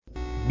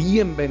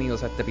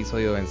Bienvenidos a este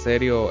episodio de En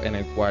Serio, en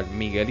el cual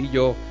Miguel y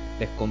yo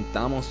les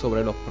contamos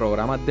sobre los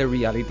programas de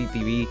reality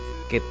TV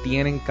que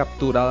tienen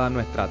capturada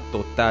nuestra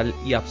total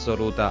y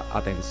absoluta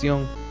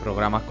atención.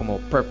 Programas como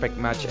Perfect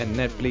Match en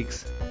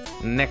Netflix,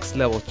 Next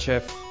Level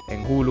Chef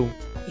en Hulu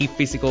y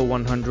Physical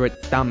 100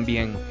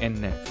 también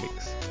en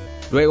Netflix.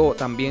 Luego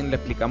también le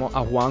explicamos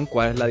a Juan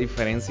cuál es la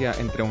diferencia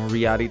entre un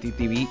reality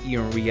TV y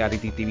un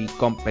reality TV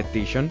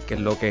competition, que es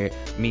lo que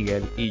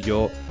Miguel y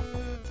yo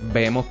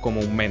vemos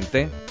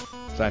comúnmente.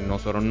 O sea,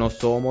 nosotros no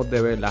somos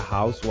de ver las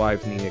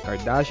Housewives ni de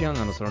Kardashian,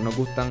 a nosotros nos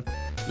gustan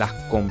las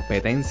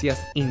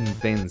competencias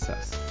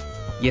intensas.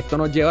 Y esto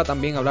nos lleva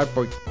también a hablar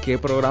por qué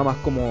programas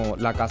como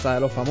La Casa de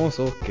los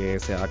Famosos, que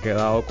se ha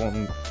quedado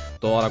con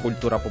toda la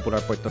cultura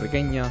popular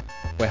puertorriqueña,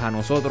 pues a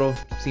nosotros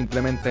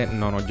simplemente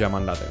no nos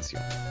llaman la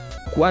atención.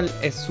 ¿Cuál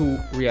es su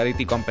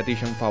reality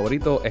competition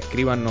favorito?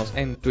 Escríbanos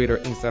en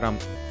Twitter, Instagram,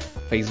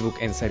 Facebook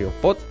En Serio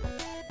Pod.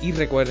 Y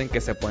recuerden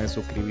que se pueden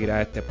suscribir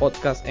a este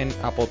podcast en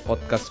Apple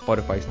Podcasts,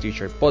 Spotify,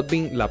 Stitcher,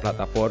 Podbean, la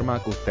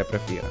plataforma que usted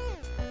prefiera.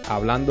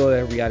 Hablando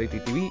de reality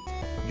TV,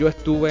 yo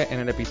estuve en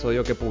el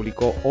episodio que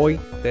publicó hoy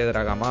de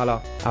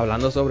Dragamala,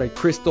 hablando sobre el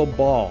Crystal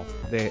Ball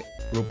de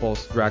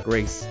RuPaul's Drag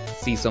Race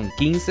Season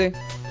 15.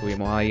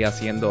 Estuvimos ahí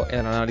haciendo el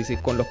análisis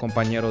con los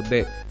compañeros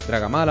de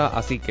Dragamala,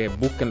 así que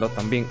búsquenlo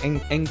también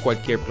en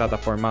cualquier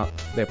plataforma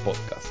de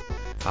podcast.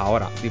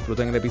 Ahora,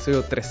 disfruten el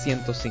episodio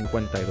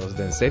 352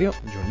 de En Serio,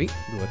 Johnny,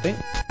 dúete.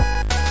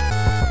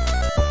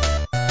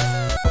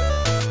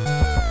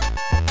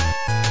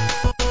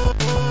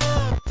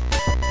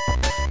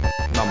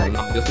 Vamos,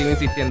 no, yo sigo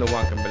insistiendo,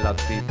 Juan, que en verdad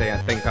sí,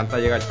 te encanta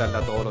llegar tarde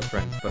a todos los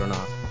trends, pero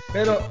nada.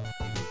 Pero,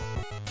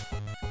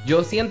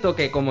 Yo siento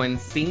que como en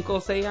 5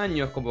 o 6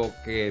 años, como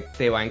que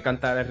te va a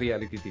encantar el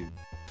reality TV.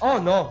 oh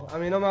no, a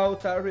mí no me va a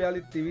gustar el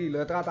reality TV.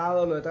 Lo he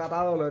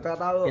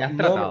tratado, ¿Qué has no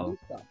me tratado?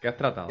 gusta. ¿Qué has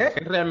tratado? ¿Qué ¿Qué?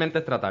 realmente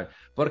es tratar?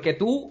 Porque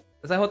tú,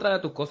 esa es otra de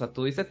tus cosas,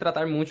 tú dices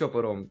tratar mucho,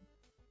 pero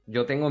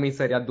yo tengo mis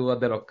serias dudas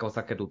de las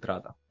cosas que tú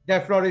tratas.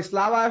 De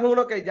Florislava es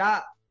uno que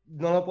ya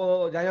no lo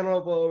puedo, ya yo no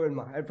lo puedo ver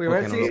más. El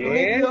primer Porque no lo season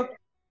puedes. ¿Qué? nítido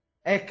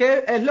es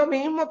que es lo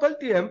mismo todo el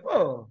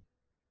tiempo.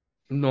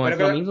 No Pero es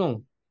lo que, mismo,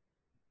 son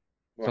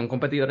bueno,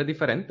 competidores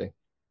diferentes,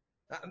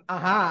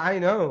 Ajá, I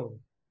know.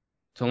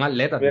 son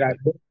atletas mira,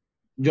 diferentes.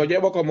 yo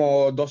llevo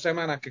como 2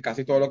 semanas que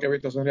casi todo lo que he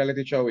visto son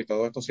reality show y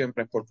todo esto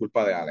siempre es por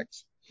culpa de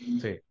Alex.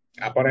 Sí.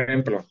 Por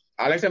ejemplo,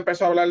 Alex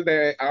empezó a hablar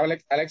de,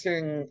 Alex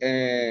en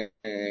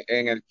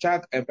el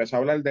chat empezó a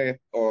hablar de,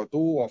 o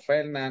tú o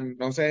Fernand,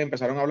 no sé,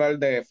 empezaron a hablar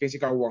de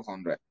Physical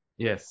 100.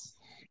 Yes.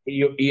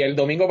 Y el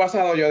domingo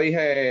pasado yo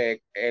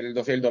dije, el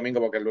domingo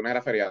porque el lunes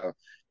era feriado,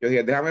 yo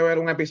dije, déjame ver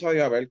un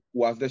episodio a ver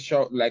what's the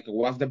show, like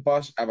what's the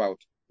buzz about.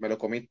 Me lo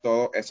comí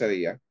todo ese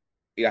día.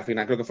 Y la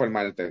final creo que fue el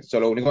martes.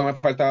 Lo único que me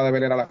faltaba de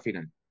ver era la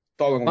final.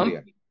 Todo en un Juan,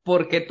 día.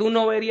 ¿por qué tú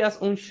no verías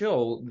un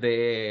show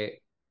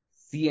de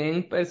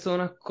 100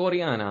 personas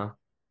coreanas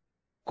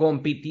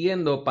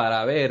compitiendo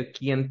para ver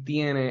quién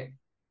tiene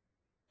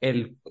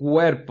el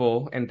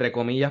cuerpo, entre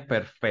comillas,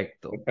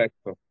 perfecto? O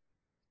Perfecto.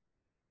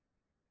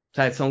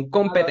 sea, son Claro, esa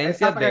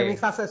competencias de...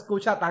 premisa se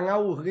escucha tan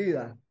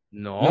aburrida.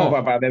 No, No.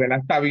 papá, de verdad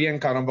está bien,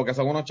 cabrón, porque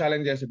son unos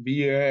challenges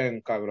bien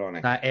O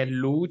cabrones. sea, es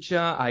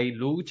lucha, hay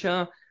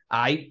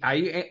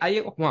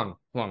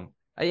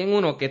en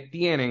uno que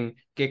tienen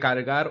que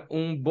cargar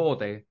un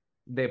bote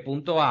de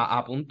punto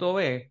A punto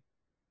B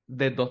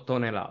de 2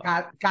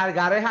 toneladas.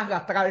 Cargar es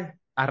arrastrar.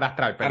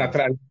 Arrastrar, perdón.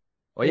 Arrastrar.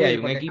 Oye,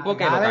 Sí,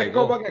 porque cargar es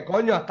como que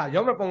coño, hasta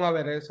yo me pongo a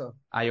ver eso.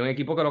 hay un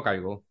equipo que lo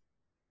cargó.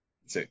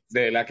 Sí,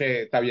 de verdad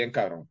que está bien,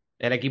 cabrón.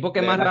 El equipo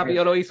que De más verdad que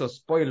rápido lo hizo,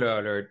 spoiler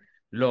alert,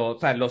 o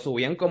sea, lo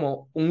subían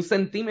como 1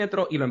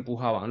 centímetro y lo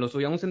empujaban. Lo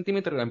subían 1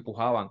 centímetro y lo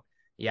empujaban.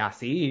 Y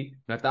así,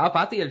 no estaba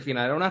fácil, al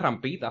final era una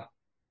rampita.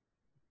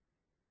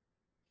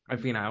 Al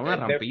final era una de,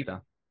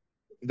 rampita.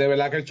 de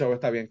verdad que el show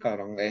está bien,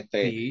 cabrón.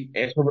 Sí.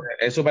 Es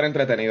súper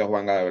entretenido,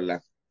 Juanga, de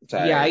verdad. O Y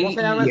sea, ¿Cómo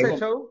se llama y ese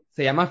show?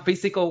 se llama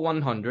Physical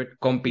 100, ¿Y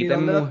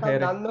compiten dónde lo están mujeres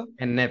dando?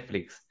 en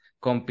Netflix.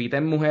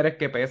 Compiten mujeres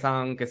que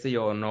pesan, qué sé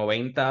yo,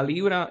 90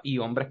 libras y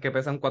hombres que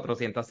pesan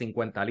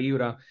 450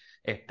 libras,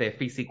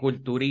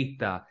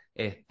 fisiculturista,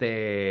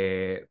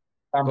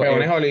 co-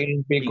 campeones eh, y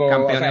olímpicos,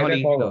 o sea, campeones hay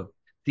de todo. olímpicos,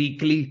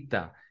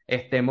 ciclistas,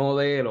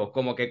 modelos,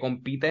 como que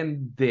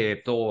compiten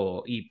de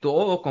todo y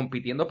todos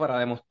compitiendo para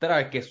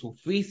demostrar que su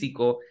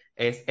físico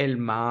es el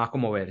más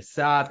como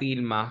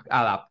versátil, más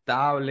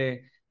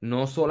adaptable,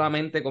 no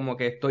solamente como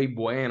que estoy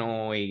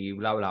bueno y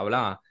bla, bla,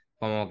 bla,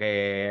 como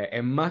que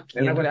es más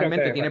Es una quien cuestión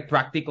realmente que, tiene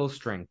practical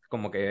strength,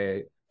 como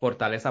que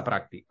fortaleza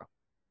práctica.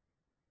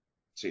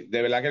 sí,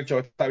 de verdad que el show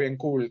está bien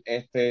cool.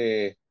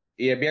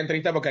 Y es bien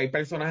triste porque hay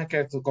personajes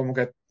que como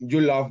que you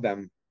love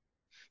them.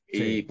 Y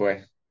Sí.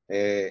 pues,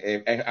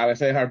 a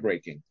veces es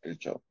heartbreaking el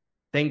show.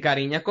 Te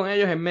encariñas con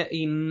ellos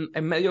y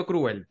es medio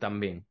cruel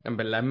también. En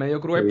verdad es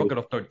medio cruel porque Sí.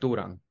 los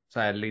torturan. O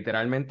sea,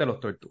 literalmente los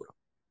torturan.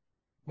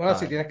 Bueno, si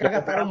 ¿Sabes? tienes que Lo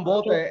gastar comparan un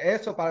mucho, bote,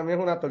 eso para mí es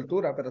una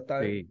tortura, pero está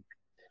bien. Sí.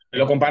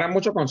 lo Es, comparan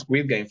mucho con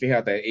Squid Game,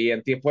 fíjate. Y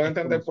puedo es como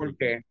entender por Squid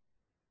Game.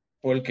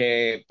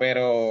 qué.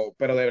 Pero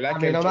de verdad A que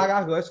mí el no me show,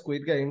 hagas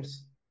Squid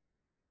Games.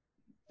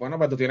 Bueno,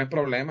 pues tú tienes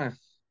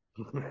problemas.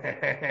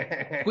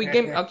 Squid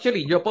Game,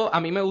 actually, a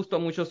mí me gustó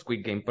mucho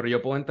Squid Game, pero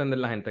yo puedo entender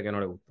la gente que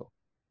no le gustó.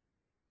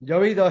 Yo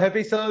vi 2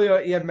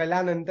 episodios y en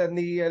verdad no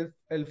entendí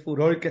el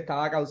furor que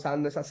estaba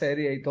causando esa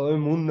serie y todo el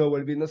mundo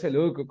volviéndose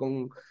loco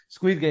con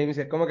Squid Game. Y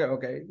es como que,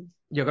 ok.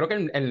 Yo creo que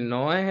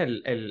no es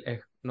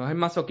no es el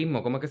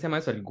masoquismo, ¿cómo es que se llama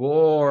eso? El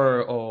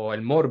gore o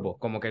el morbo,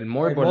 como que el El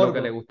morbo es lo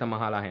que le morbo. gusta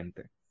más a la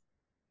gente.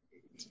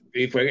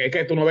 Y es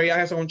que tú no veías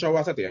eso en un show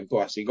hace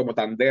tiempo, así como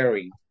tan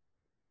daring. O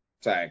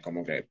sea, es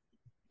como que.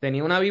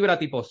 Tenía una vibra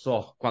tipo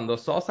Saw. Cuando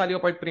Saw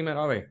salió por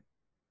primera vez,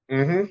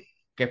 Ujú.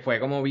 que fue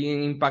como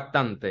bien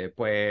impactante,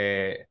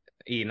 pues,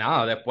 y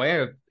nada,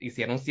 después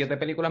hicieron 7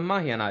 películas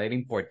más y a nadie le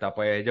importa.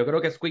 Pues yo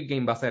creo que Squid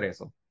Game va a ser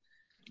eso,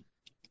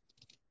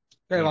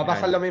 Que va a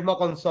pasar lo literalmente. mismo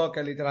con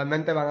Soccer,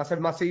 literalmente van a hacer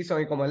más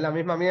season y como es la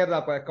misma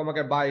mierda, pues como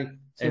que bye.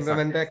 Exacto,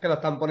 Simplemente es que lo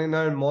están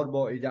poniendo en el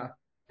morbo y ya.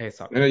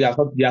 Bueno,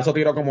 exacto. ya eso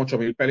tiró como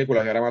 8.000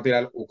 películas y ahora va a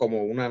tirar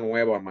como una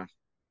nueva más.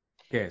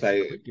 ¿Qué O sea,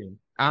 es? Squid Game.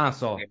 Ah,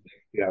 Saw. Sí,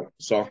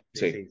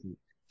 Sí. sí, sí.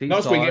 Sí,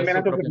 No, Squid Saw Game es viene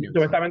su propio universo.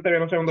 supuestamente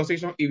viene un segundo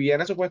season y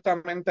viene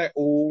supuestamente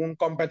un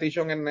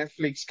competition en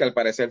Netflix que al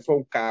parecer fue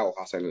un caos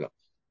hacerlo.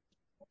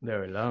 De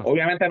verdad.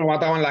 Obviamente no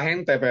mataban la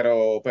gente,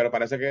 pero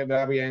parece que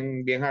era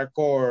bien, bien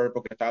hardcore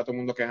porque estaba todo el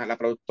mundo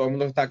todo el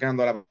mundo se estaba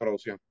quejando de la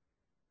producción.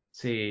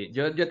 Sí,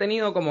 yo he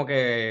tenido como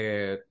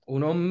que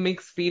unos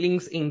mixed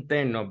feelings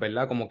internos,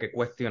 ¿verdad? Como que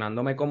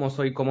cuestionándome cómo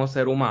soy como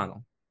ser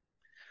humano.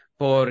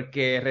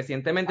 Porque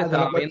recientemente Ah, yo lo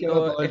estaba cuestiono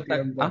viendo todo el esta...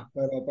 tiempo, Ah,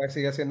 pero pues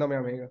sigue siendo mi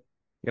amigo.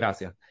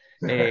 gracias.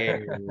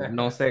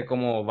 No sé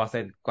cómo va a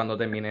ser cuando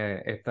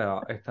termine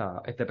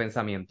este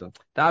pensamiento.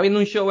 Estaba viendo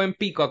un show en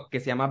Peacock que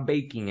se llama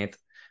Baking It,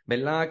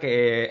 ¿verdad?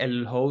 Que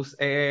el host,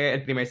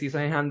 el primer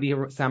season es Andy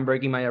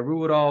Samberg y Maya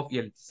Rudolph, y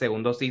el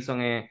segundo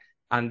season es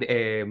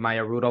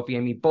Maya Rudolph y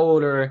Amy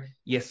Poehler,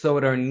 y es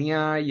sobre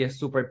hornear, y es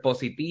súper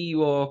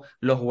positivo.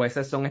 Los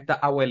jueces son estas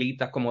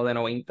abuelitas como de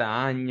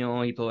 90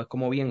 años, y todo es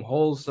como bien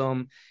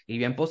wholesome y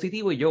bien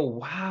positivo. Y yo,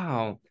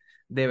 wow.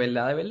 De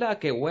verdad,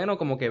 qué bueno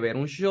como que ver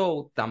un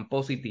show tan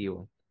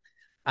positivo.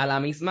 A la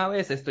misma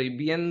vez estoy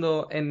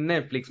viendo en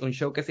Netflix un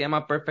show que se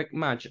llama Perfect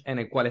Match, en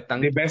el cual The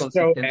están best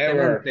show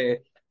ever.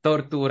 consistentemente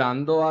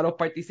torturando a los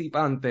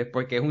participantes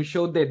porque es un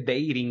show de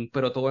dating,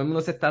 pero todo el mundo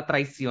se está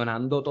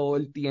traicionando todo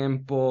el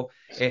tiempo,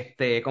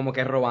 como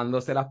que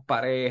robándose las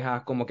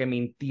parejas, como que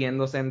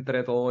mintiéndose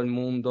entre todo el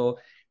mundo.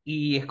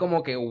 Y es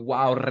como que,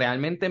 wow,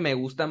 realmente me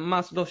gustan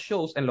más los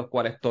shows en los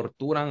cuales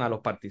torturan a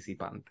los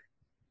participantes.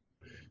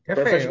 Qué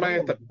Perfect feo. Match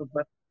está,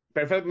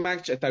 Perfect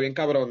Match está bien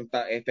cabrón.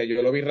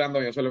 Yo lo vi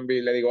random, yo se lo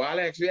envié, le digo,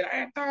 Alex, mira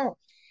esto.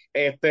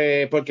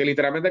 Porque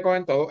literalmente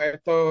cogen todos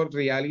estos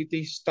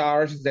reality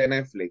stars de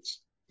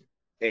Netflix,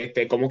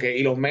 como que,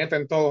 y los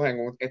meten todos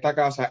en esta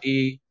casa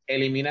y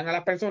eliminan a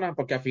las personas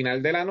porque al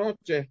final de la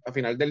noche, al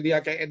final del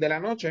día que es de la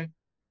noche,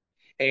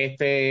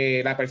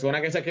 la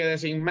persona que se quede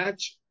sin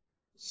match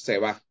se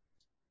va.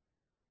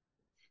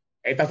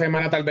 Esta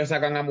semana tal vez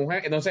sacan a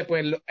mujer. Entonces,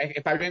 pues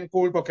está bien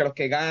cool porque los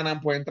que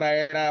ganan pueden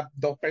traer a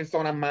 2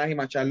 personas más y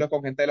macharlos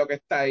con gente de lo que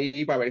está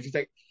ahí para ver si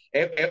se.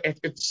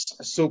 Es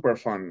super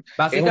fun.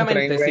 Es un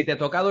train Básicamente, si wreck, te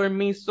toca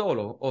dormir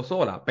solo o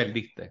sola,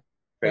 perdiste.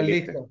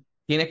 perdiste. Perdiste.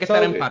 Tienes que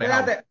estar So, Sí.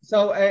 emparejado. espérate,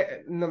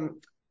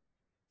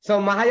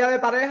 más allá de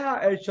pareja,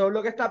 el show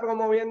lo que está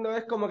promoviendo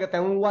es como que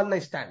tenga un one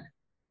night stand.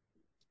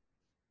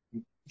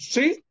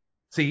 Sí,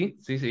 Sí,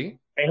 sí, sí.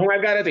 es un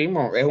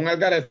algaretismo, es un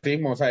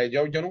algaretismo. O sea,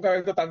 yo nunca he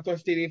visto tanto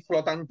STD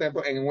flotante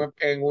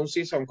en un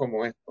season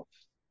como esto.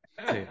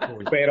 Sí,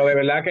 full. Pero de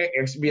verdad que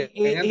es bien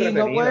Y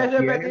no puedes entretenido,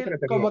 bien repetir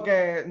entretenido. como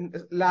que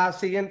la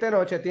siguiente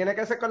noche tiene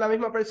que ser con la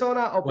misma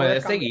persona o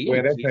puedes Puedes cambiar. seguir,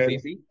 Puede sí, ser, sí,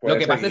 sí. Lo puede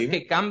que pasa es seguir.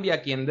 que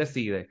cambia quién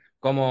decide.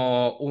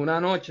 Como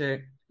una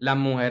noche las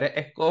mujeres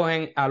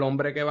escogen al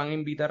hombre que van a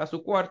invitar a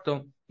su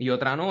cuarto y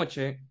otra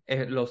noche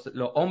los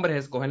hombres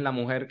escogen la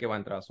mujer que va a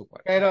entrar a su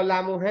cuarto. Pero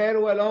la mujer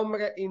o el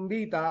hombre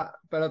invita,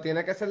 pero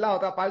tiene que ser la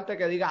otra parte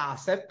que diga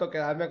acepto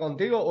quedarme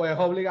contigo o es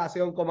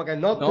obligación como que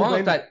no, tú No, o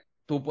ven. sea,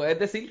 tú puedes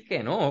decir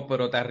que no,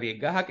 pero te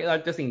arriesgas a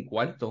quedarte sin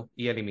cuarto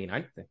y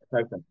eliminarte.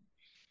 Exacto.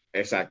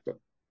 Exacto.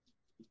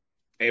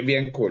 Es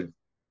bien cool.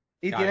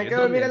 Y Ahí tienen es que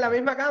dormir donde en la entra.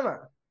 misma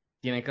cama.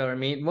 Tienes que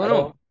dormir,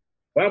 Claro. bueno,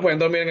 Bueno, pueden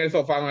dormir en el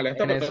sofá en el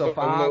esto, en el pero todo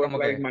el mundo sofá, duerme como en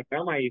la que misma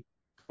cama y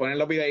ponen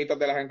los videitos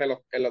de la gente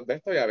en los de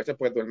estos y a veces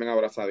pues duermen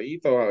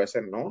abrazaditos, a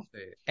veces no. sí.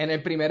 En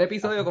el primer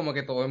episodio, como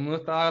que todo el mundo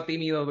estaba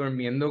tímido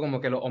durmiendo, como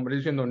que los hombres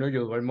diciendo, no,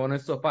 yo duermo en el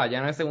sofá. Ya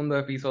en el segundo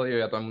episodio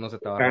ya todo el mundo se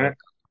estaba Ah,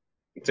 revolcando.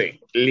 sí,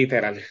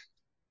 literal,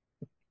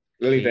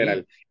 Sí.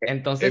 literal.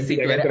 Entonces, Es si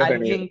tú bien eres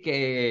entretenido. alguien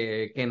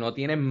que no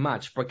tiene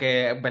match,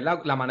 porque,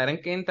 ¿verdad? La manera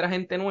en que entra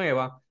gente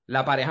nueva,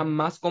 la pareja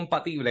más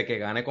compatible que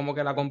gane como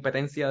que la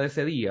competencia de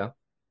ese día,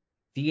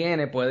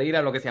 puede ir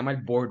a lo que se llama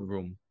el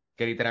boardroom,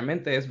 que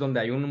literalmente es donde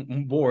hay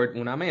un board,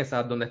 una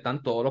mesa, donde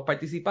están todos los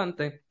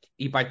participantes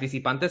y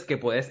participantes que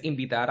puedes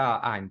invitar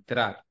a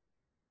entrar.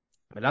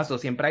 ¿Verdad? So,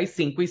 siempre hay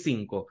 5 y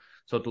 5.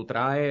 So, tú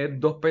traes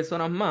 2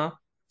 personas más,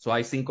 so,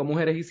 hay 5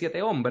 mujeres y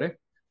 7 hombres,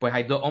 pues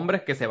hay 2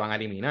 hombres que se van a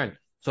eliminar.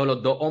 Son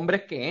los dos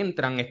hombres que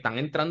entran, están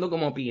entrando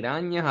como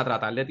pirañas a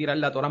tratar de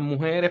tirarle a todas las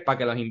mujeres para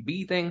que los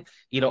inviten,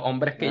 y los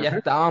hombres que ya Ajá.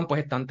 estaban,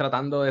 pues están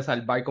tratando de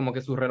salvar como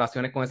que sus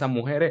relaciones con esas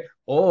mujeres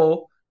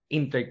o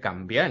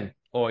intercambiar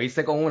o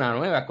irse con una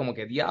nueva. Es como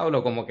que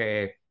diablo, como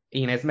que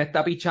Inés me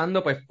está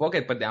pichando, pues fuck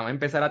it, pues déjame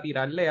empezar a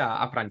tirarle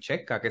a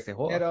Francesca, que se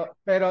joda.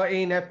 Pero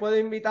Inés puede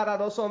invitar a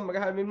dos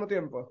hombres al mismo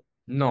tiempo.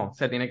 No,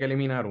 se tiene que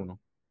eliminar uno.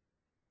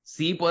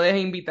 Sí puedes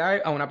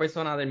invitar a una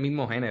persona del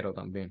mismo género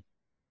también.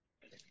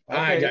 Ok.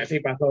 Ya sí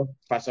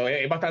pasó,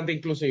 es bastante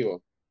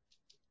inclusivo.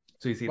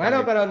 Sí, sí, Bueno,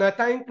 también. pero no es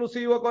tan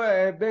inclusivo,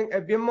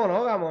 es bien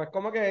monógamo. Es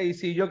como que, y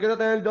si yo quiero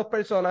tener dos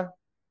personas,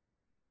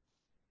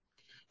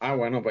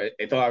 Bueno, pues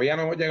todavía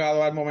no hemos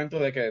llegado al momento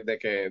pues,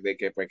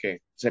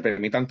 que se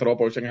permitan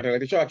tropos en el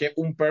reality show. Aquí es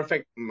un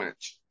perfect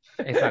match.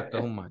 Exacto,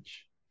 es un match.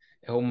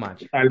 Es un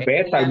match. Tal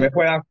vez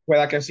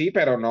pueda que sí,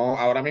 pero no,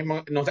 ahora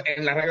mismo, no sé,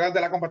 en las reglas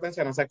de la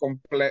competencia no se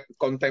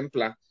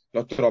contempla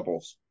los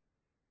tropos,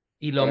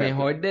 Y lo por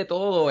ejemplo. mejor de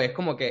todo es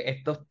como que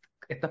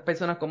estas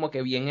personas como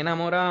que bien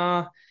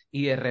enamoradas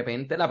y de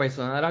repente la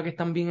persona de la que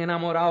están bien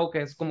enamorados,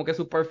 que es como que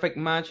su perfect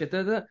match,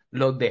 etcétera,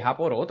 los deja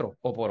por otro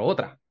o por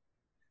otra.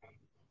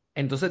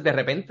 Entonces de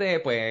repente,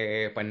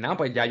 pues nada,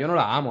 pues ya yo no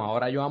la amo,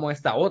 ahora yo amo a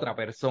esta otra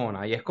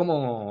persona. Y es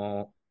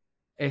como,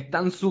 es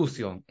tan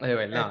sucio, de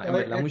verdad, en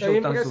verdad es un show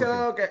tan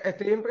sucio.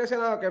 estoy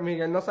impresionado que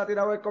Miguel no se ha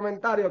tirado el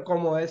comentario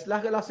como es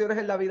las relaciones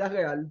en la vida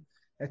real.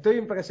 Estoy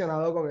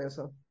impresionado con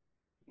eso.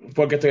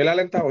 Porque estoy en la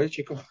lenta hoy,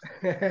 chicos.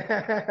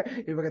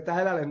 Y porque estás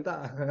en la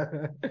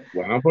lentada.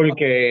 Bueno,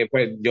 porque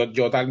pues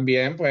yo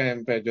también,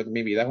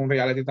 mi vida es un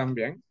reality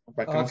también,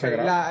 para que no Ok, sea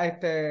grave.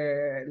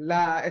 ¿te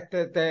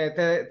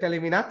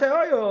eliminaste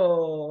hoy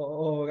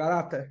o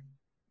ganaste?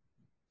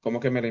 ¿Cómo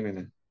que me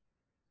eliminé?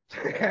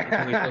 Y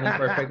tuviste un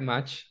perfect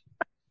match.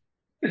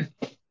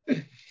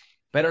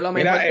 Pero lo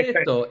mejor Mira, de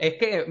esto es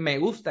que me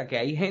gusta que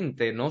hay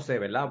gente, no sé,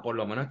 ¿verdad? Por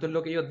lo menos esto es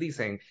lo que ellos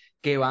dicen,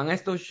 que van a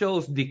estos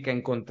shows de que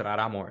encontrar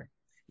amor.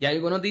 Y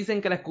algunos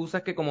dicen que la excusa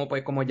es que como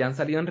pues como ya han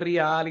salido en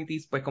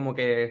realities, pues como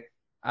que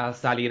a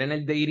salir en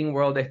el dating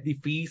world es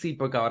difícil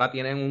porque ahora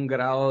tienen un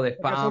grado de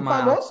Porque son fama,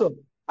 famosos.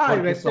 Ay,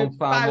 porque vete son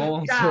pa'l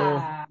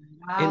famosos.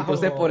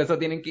 Entonces por carajo. eso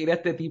tienen que ir a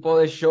este tipo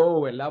de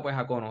show, ¿verdad? Pues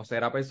a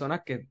conocer a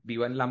personas que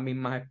viven las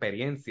mismas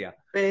experiencias.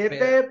 Vete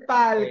Pero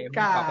pa'l es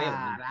un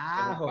papelón,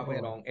 es un carajo.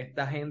 papelón.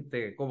 Esta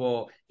gente,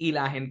 como, y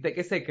la gente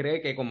que se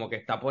cree que como que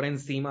está por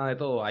encima de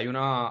todo. Hay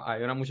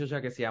una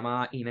muchacha que se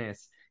llama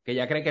Inés, que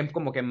ella cree que es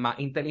como que más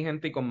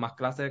inteligente y con más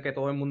clases que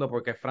todo el mundo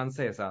porque es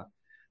francesa.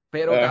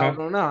 Pero ajá,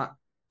 cabrona,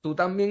 tú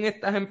también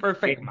estás en e-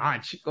 Perfect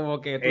Match,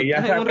 como que tú ella,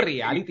 estás en un sabe-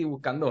 reality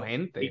buscando y,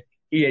 gente.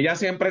 y ella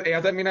siempre,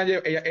 ella termina,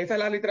 esta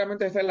es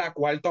literalmente, esta es la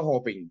cuarto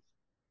hopping.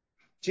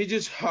 She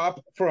just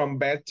hop from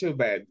bed to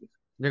bed.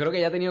 Yo creo que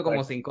ella ha tenido como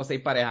Like, 5 o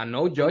 6 parejas.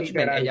 No judgment,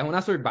 literal, ella es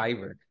una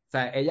survivor. O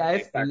sea, ella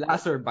es la exacto.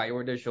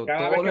 survivor del show,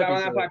 Cada vez todos que los la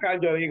van a episodios.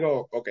 sacar, yo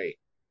digo, ok,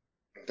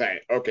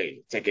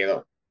 se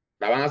quedó.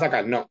 ¿La van a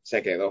sacar? No,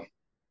 se quedó.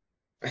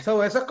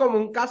 So, eso es como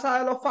un casa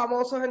de los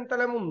famosos en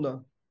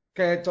Telemundo.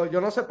 Yo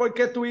no sé por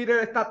qué Twitter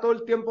está todo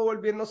el tiempo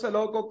volviéndose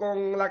loco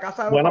con la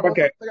casa de los Bueno,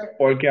 famosos.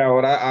 porque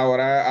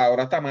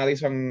ahora está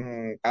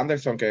Madison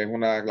Anderson, que es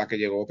la que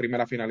llegó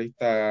primera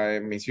finalista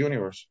en Miss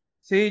Universe.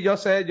 Sí, yo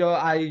sé,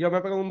 ahí yo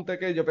me pregunté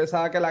que yo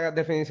pensaba que la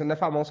definición de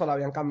famoso la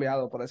habían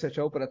cambiado por ese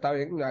show, pero está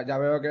bien, ya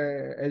veo que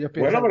ellos Bueno,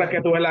 piensan pero que... es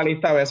que tú ves la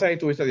lista a veces y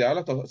tú dices,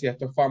 diablo, si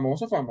esto es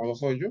famoso, famoso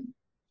soy yo.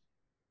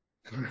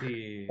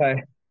 Sí.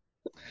 ¿Sabes?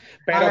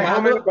 Pero más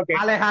o menos porque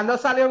Alejandro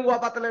salió en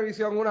Guapa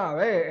Televisión una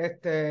vez,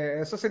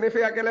 ¿eso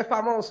significa que él es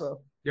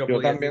famoso? Yo yo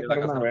podía ser también de la salí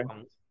casa una de los vez.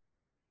 famosos.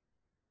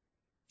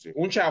 Sí.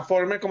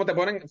 Former, como te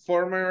ponen,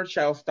 former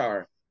child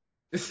star.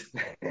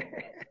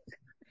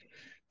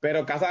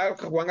 Pero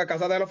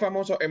Casa de los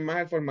Famosos es más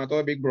el formato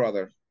de Big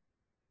Brother,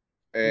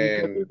 ¿Y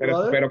qué Big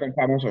Brother? pero con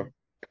famosos.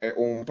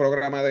 Un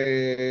programa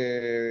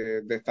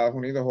de Estados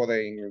Unidos o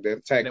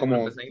sea, es Bueno, como,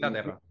 empecé en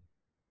Inglaterra.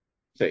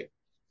 sí,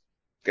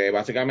 que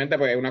básicamente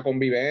pues es una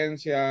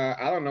convivencia.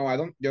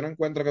 Yo no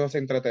encuentro que eso sea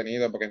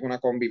entretenido porque es una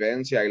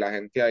convivencia y la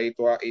gente ahí,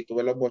 y tú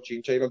ves los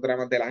bochinches y los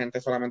dramas de la gente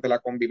solamente la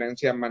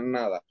convivencia más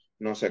nada.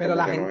 No sé, Pero como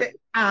la que no es.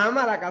 gente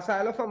ama la casa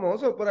de los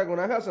famosos por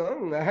alguna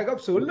razón, es algo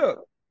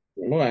absurdo.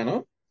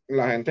 Bueno,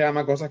 la gente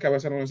ama cosas que a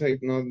veces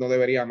no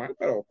debería amar,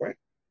 pero pues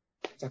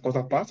esas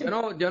cosas pasan.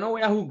 Yo no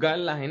voy a juzgar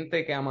la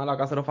gente que ama la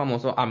casa de los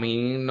famosos. A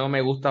mí no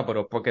me gusta,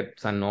 pero es porque, o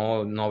sea,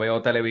 no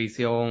veo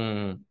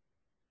televisión.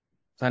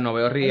 O sea, no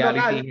veo Es reality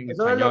local, en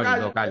eso no es español, local,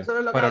 local. eso no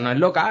es Pero no local. es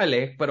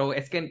local, pero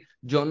es que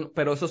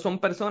pero esos son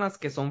personas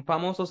que son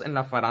famosos en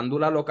la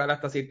farándula local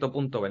hasta cierto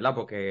punto, ¿verdad?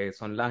 Porque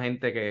son la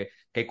gente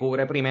que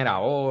cubre Primera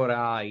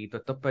Hora y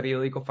todos estos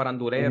periódicos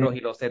faranduleros Ujú.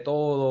 y lo sé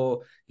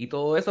todo y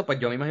todo eso, pues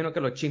yo me imagino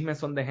que los chismes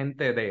son de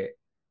gente de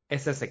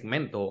ese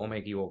segmento, ¿o me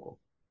equivoco?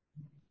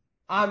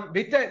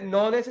 Viste,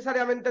 no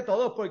necesariamente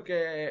todos,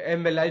 porque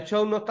en verdad el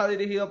show no está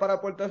dirigido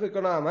para Puerto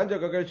Rico nada más. Yo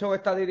creo que el show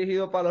está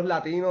dirigido para los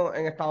latinos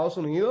en Estados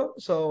Unidos.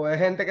 So, es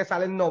gente que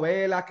sale en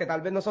novelas, que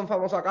tal vez no son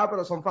famosos acá,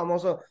 pero son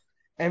famosos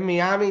en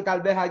Miami.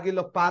 Tal vez alguien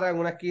los para en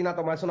una esquina a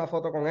tomarse una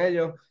foto con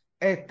ellos.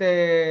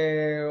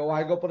 o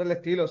algo por el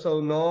estilo.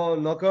 So, no,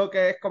 no creo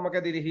que es como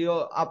que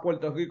dirigido a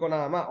Puerto Rico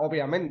nada más,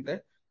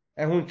 obviamente.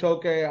 Es un show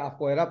que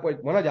afuera,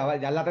 pues, bueno, ya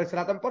es la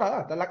tercera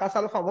temporada, está en la Casa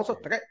de los Famosos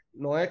 3.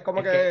 No es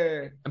como Es que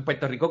que, en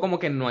Puerto Rico como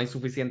que no hay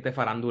suficiente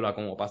farándula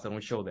como para hacer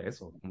un show de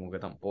eso, como que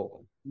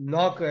tampoco.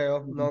 no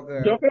creo, no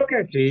Yo creo. creo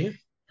que sí.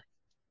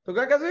 ¿Tú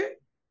crees que sí?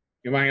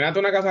 Imagínate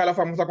una casa de la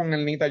famosa con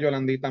Elnita y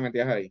Yolandita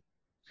metidas ahí.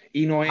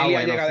 Y Ah, Noelia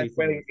bueno, llega sí,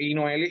 después, sí.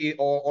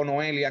 o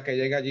Noelia que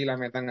llega allí y la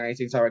metan ahí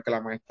sin saber que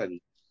la maestra está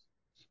allí.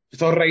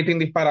 Esos rating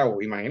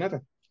disparados,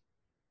 imagínate,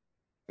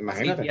 Sí,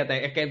 imagínate.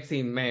 fíjate, es que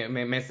sí,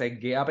 me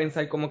cegué a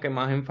pensar como que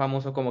más en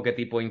famosos como que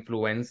tipo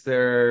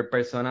influencer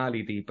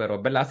personality, pero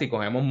es verdad, si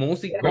cogemos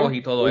músicos Bueno,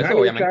 y todo una eso,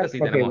 Licha, obviamente sí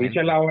porque tenemos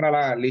Licha es gente. la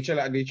hora,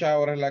 Licha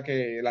ahora es la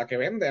que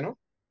vende, ¿no?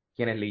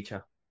 ¿Quién es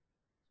Licha?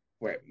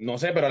 Pues no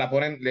sé, pero la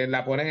ponen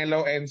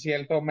en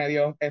ciertos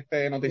medios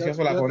Yo,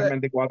 noticiosos, la yo ponen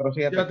te,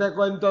 24/7. yo te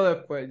cuento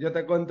después, yo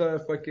te cuento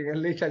después quién es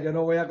Licha. Yo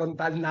no voy a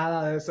contar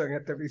nada de eso en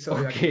este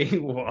episodio Ok, aquí.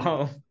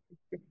 wow.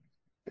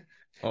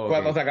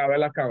 Cuando Ok. se acaben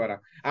las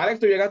cámaras. Alex,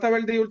 ¿tú llegaste a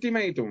ver The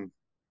Ultimatum?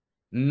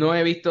 No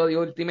he visto The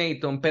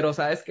Ultimatum, pero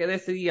 ¿sabes qué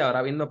decidí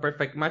ahora viendo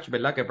Perfect Match,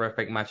 verdad? Que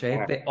Perfect Match es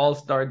Ajá. este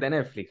All-Star de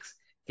Netflix,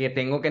 que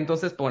tengo que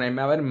entonces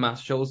ponerme a ver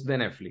más shows de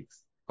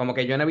Netflix. Como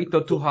que yo no he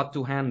visto Too Hot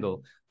to Handle,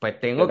 pues Yo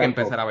tengo que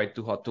empezar tampoco. a ver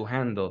Too Hot to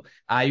Handle.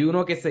 Hay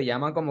uno que se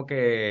llama como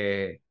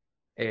que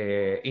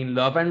In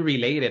Love and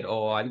Related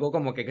o algo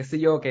como que, qué sé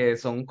yo, que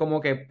son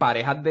como que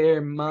parejas de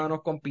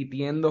hermanos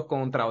compitiendo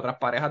contra otras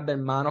parejas de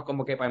hermanos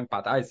como que para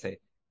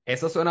empatarse.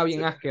 Eso suena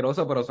bien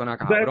asqueroso, pero suena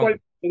 ¿Tú sabes cuál,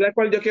 cabrón. tú sabes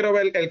cuál yo quiero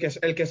ver?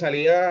 El que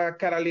salía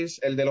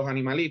Caralis, el de los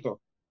animalitos,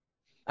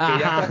 que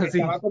ya Ajá,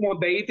 estaba sí. como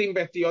dating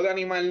vestido de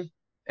animal.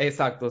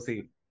 Exacto,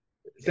 sí.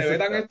 Se Eso ve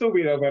tan está.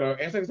 estúpido, pero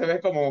ese se ve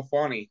como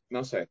funny,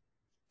 no sé. O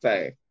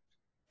sea,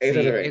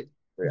 ese se Sí, ve.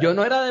 yo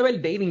no era de ver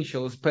dating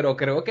shows, pero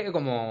creo que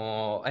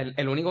como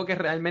el único que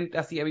realmente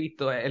así he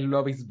visto es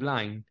Love is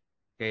Blind,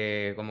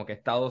 que como que he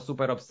estado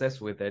súper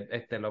obsessed with it,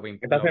 Esta Love is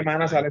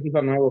semana Blind. sale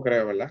season nuevo,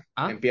 creo, ¿verdad?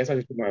 Ah, Empieza el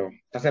season nuevo.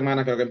 Esta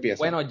semana creo que empieza.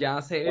 bueno, O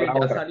la ya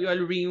otra. salió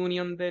el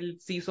reunion del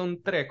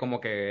Season 3 como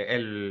que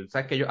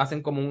 ¿sabes? Que ellos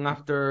hacen como un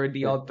After the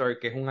Sí. Altar,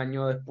 que es un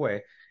año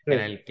después, en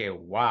Sí. el que,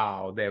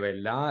 wow, de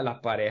verdad, las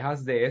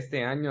parejas de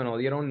este año no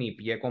dieron ni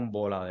pie con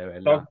bola, de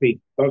verdad.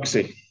 Toxic,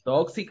 toxic.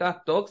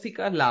 Tóxicas,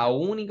 tóxicas. La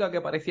única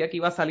que parecía que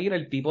iba a salir,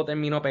 el tipo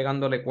terminó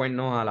pegándole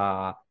cuernos a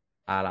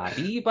la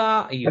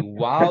tipa. Y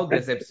wow,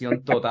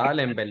 decepción total.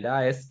 En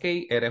verdad, es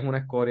que eres una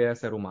escoria de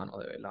ser humano,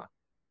 de verdad.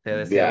 Te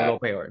deseo Ya, lo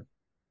peor.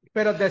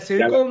 Pero The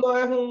ya. Circle no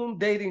es un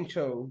dating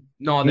show.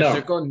 No, The No,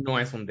 Circle no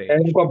es un es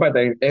dating un show.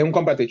 es un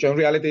competition,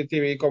 reality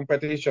TV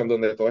competition,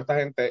 donde toda esta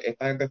gente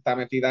está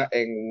metida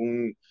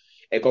en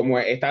como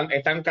están,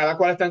 cada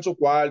cual está en su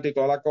cuarto y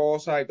toda la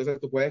cosa, entonces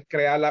tú puedes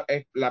crear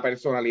la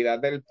personalidad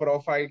del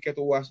profile que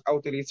tú vas a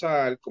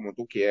utilizar como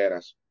tú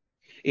quieras.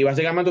 Y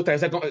básicamente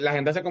la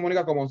gente se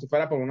comunica como si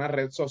fuera por una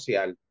red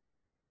social.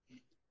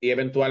 Y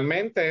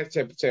eventualmente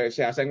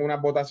se hacen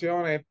unas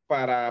votaciones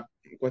para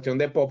cuestión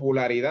de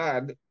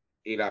popularidad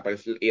y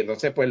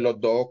entonces pues los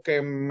dos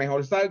que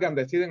mejor salgan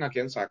deciden a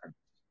quién sacan.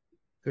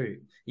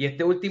 Sí. Y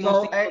este último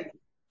So, season,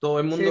 todo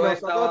el mundo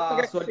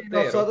estaba si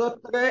soltero.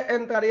 nosotros tres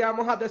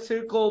entraríamos a The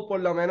Circle, por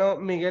lo menos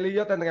Miguel y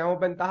yo tendríamos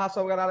ventaja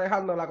sobre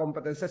Alejandro. La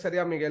competencia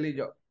sería Miguel y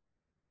yo.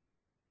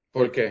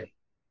 ¿Por qué?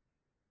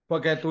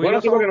 Porque tú y Bueno,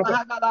 yo sí, somos porque no.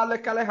 más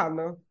agradables que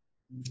Alejandro.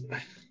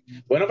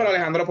 Bueno, pero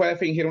Alejandro puede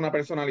fingir una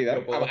personalidad.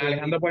 Yo puedo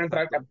Alejandro fingir,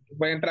 exacto.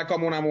 puede entrar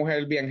como una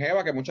mujer bien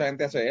jeva, que mucha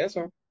gente hace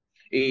eso,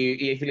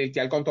 y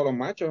flirtear con todos los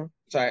machos. O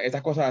sea,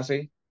 esas cosas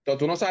así. Entonces,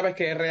 tú no sabes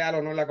qué es real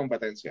o no en la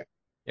competencia,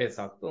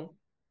 Exacto.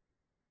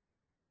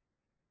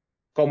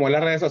 como en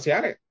las redes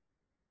sociales.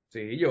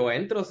 Sí, yo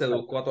entro,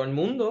 seduzco a todo el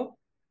mundo.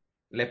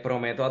 Les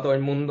prometo a todo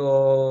el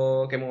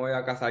mundo que me voy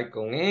a casar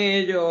con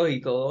ellos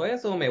y todo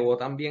eso, me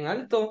votan bien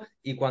alto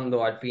y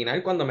cuando al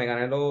final, cuando me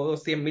ganen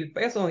los 100.000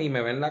 pesos y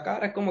me ven la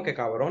cara, es como que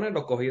cabrones,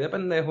 los cogí de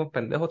pendejos,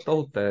 pendejos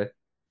todos ustedes.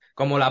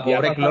 Como la Y ha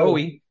pobre pasado.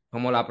 Chloe,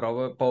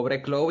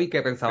 pobre Chloe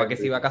que pensaba que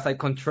se iba a casar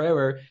con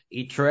Trevor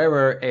y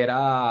Trevor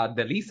era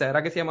de Lisa,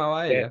 era que se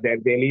llamaba ella,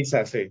 De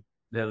Lisa, sí.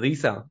 de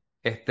Lisa.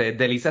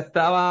 De Lisa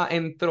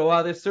entró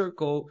a The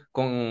Circle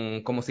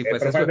como si El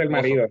fuese su profile del esposo.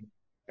 marido.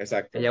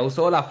 Exacto. Ella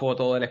usó la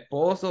foto del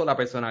esposo, la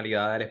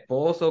personalidad del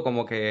esposo,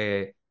 como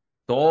que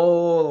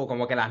todo,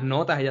 como que las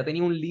notas. Ella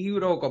tenía un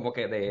libro como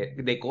que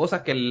de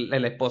cosas que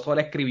el esposo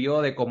le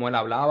escribió, de cómo él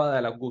hablaba,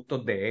 de los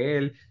gustos de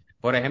él.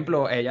 Por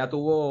ejemplo,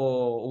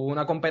 hubo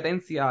una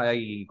competencia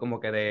y como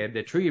que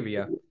de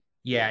trivia.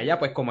 Y a ella,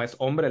 pues como es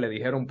hombre, le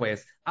dijeron,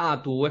 pues,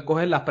 tú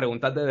escoges las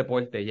preguntas de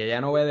deporte y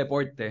ella no ve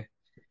deporte.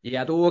 Y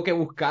ella tuvo que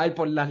buscar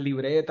por las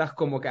libretas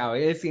como que a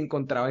ver si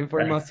encontraba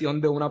información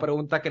de una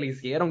pregunta que le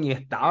hicieron y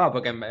estaba,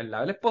 porque en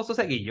verdad el esposo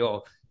se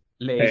guilló.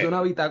 Le hizo Eh,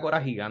 una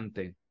bitácora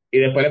gigante. y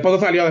después el esposo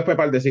salió después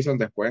para el The Season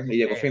después y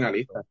llegó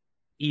finalista. Exacto.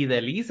 Y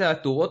Delisa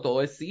estuvo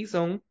todo el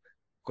season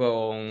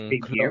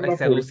Fingiendo full.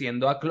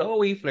 seduciendo a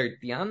Chloe,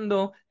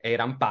 flirteando,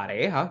 eran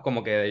pareja,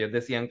 como que ellos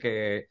decían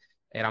que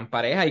eran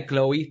pareja y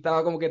Chloe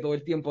estaba como que todo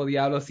el tiempo,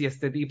 diablo, si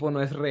este tipo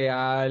no es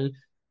real,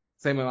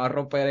 se me va a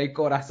romper el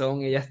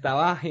corazón.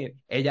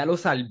 Ella lo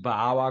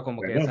salvaba,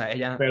 como que, o Bueno, sea,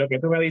 ella, pero ¿qué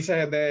tú me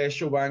dices de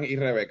Shuban y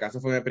Rebeca? Eso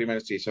fue en el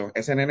primer season.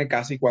 Ese nene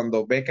casi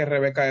cuando ve que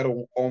Rebeca era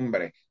un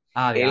hombre,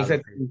 diablo,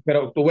 sí.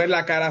 pero tú ves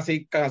la cara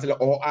así, casi,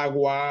 oh,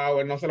 wow,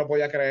 él no se lo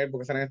podía creer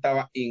porque ese nene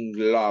estaba in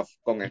love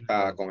con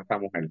esta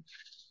mujer.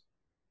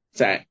 O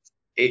sea,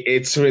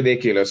 it's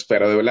ridiculous,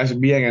 pero de verdad es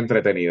bien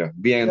entretenido.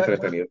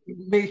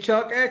 Mi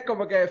shock es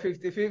como que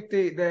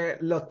 50-50 de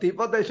los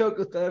tipos de show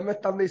que ustedes me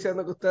están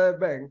diciendo que ustedes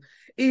ven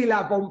y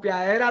la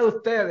pompeadera de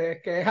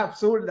ustedes, que es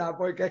absurda,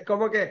 porque es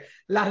como que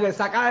la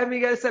resaca de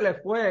Miguel se le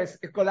fue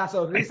con la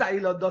sonrisa y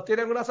los dos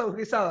tienen una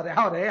sonrisa de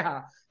oreja a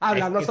oreja Es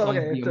hablando que son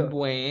sobre bien esto.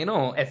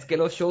 buenos, es que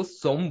los shows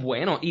son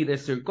buenos y The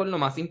Circle lo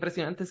más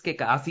impresionante es que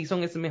cada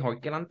season es mejor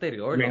que el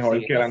anterior, lo Mejor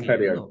siguen que el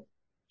anterior. haciendo.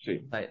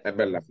 Sí, Sea, es lo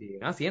verdad.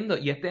 siguen haciendo.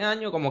 Y este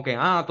año como que,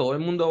 todo el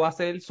mundo va a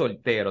ser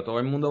soltero, todo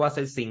el mundo va a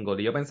ser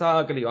single. Y yo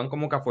pensaba que le iban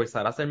como que a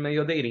forzar a hacer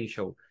medio dating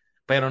show.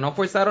 Pero no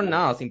forzaron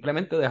nada,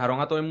 simplemente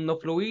dejaron a todo el mundo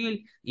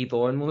fluir y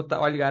todo el mundo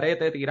estaba al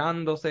garete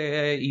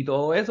tirándose y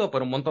todo eso,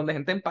 pero un montón de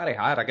gente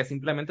emparejada, era que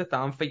simplemente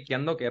estaban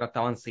fakeando que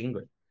estaban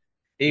single.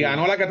 Y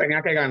ganó Y la que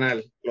tenía que ganar,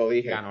 lo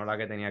dije. ganó la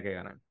que tenía que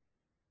ganar.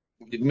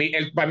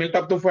 Para mí el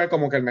top 2 fue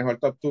como que el mejor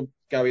top 2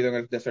 que ha habido en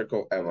el The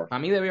Circle ever. A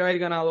mí debió haber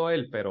ganado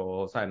él, pero,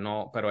 o sea,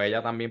 no, pero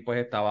ella también pues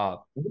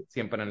estaba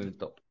siempre en el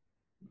top.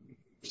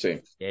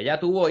 Sí. Ella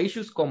tuvo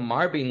issues con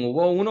Marvin.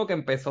 Hubo uno que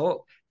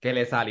empezó, que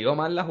le salió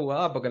mal la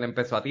jugada porque le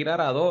empezó a tirar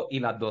a dos y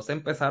las dos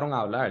empezaron a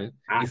hablar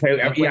y se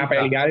dieron cuenta.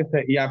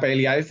 Y a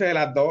pelearse de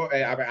las dos,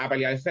 a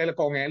pelearse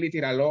con él y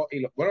tirarlo.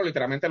 Bueno,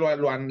 literalmente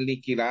lo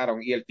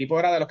aniquilaron. Y el tipo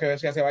era de los que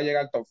decía se va a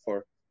llegar al top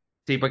 4.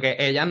 Sí, porque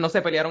ellas no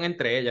se pelearon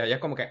entre ellas. Ellas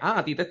como que,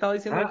 a ti te estaba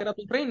diciendo que Ah, era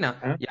tu reina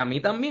ah. y a mí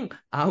también.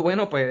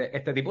 Bueno, pues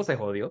este tipo se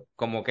jodió.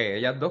 Como que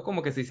ellas dos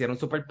como que se hicieron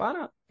super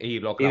pana y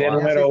lo Y de clavaron.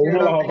 número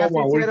uno bajó Ellas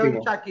como se a hicieron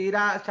último.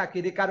 Shakira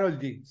y Karol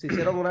G. Se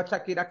hicieron una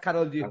Shakira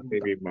Karol G Así juntas.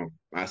 mismo,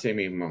 así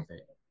mismo. Sí.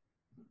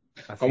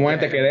 Así ¿Cómo que es?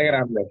 Te quedé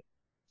grande.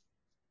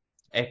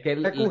 es que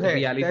TQG,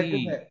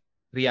 TQG.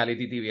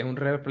 reality TV es un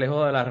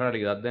reflejo de la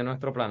realidad de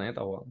nuestro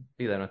planeta, weón,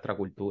 y de nuestra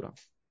cultura.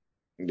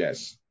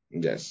 Yes,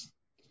 yes.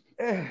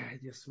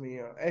 Dios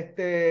mío.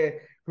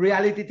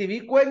 Reality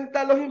TV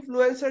cuenta los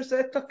influencers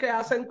estos que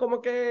hacen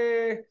como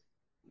que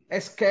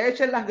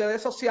sketch en las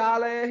redes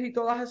sociales y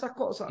todas esas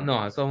cosas.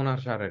 No, eso es una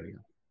charrería.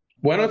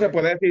 Bueno, Ok. te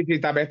puede decir, si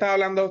tal vez estás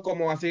hablando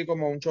como así,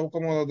 como un show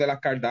como de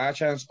las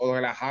Kardashians o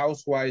de las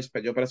Housewives,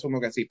 pues yo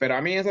presumo que sí. Pero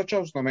a mí esos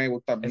shows no me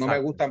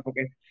Exacto. gustan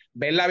porque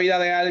ver la vida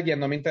de alguien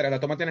no me interesa.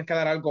 Tú me tienes que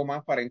dar algo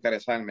más para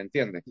interesarme,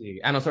 ¿entiendes? Sí.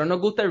 A nosotros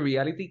nos gusta el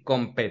reality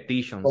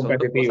competition. Son dos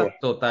Competitivo. cosas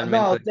No, a totalmente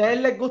ustedes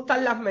distintas. les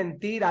gustan las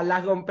mentiras,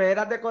 las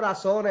romperas de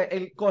corazones,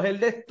 el coger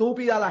de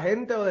estúpida a la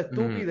gente o de Ujú.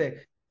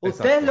 estúpide.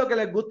 Ustedes Exacto. lo que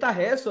les gusta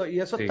es eso y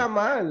eso está Sí.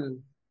 mal.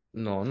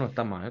 No, no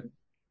está mal. Es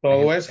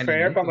Todo es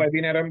fair cuando entretenimiento. hay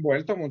dinero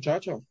envuelto,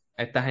 muchacho.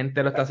 Esta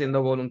gente lo está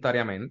haciendo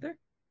voluntariamente.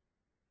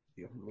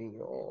 Dios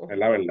mío. Es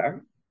la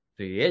verdad.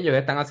 Sí, ellos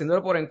están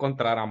haciéndolo por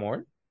encontrar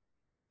amor.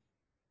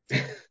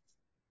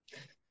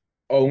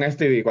 O un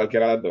STD,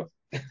 cualquiera de las dos.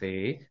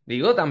 Sí.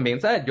 Digo, también,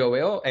 ¿sabes? Yo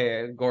veo,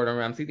 Gordon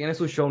Ramsay tiene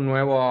su show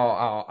nuevo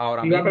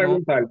ahora Te iba a mismo.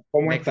 preguntar,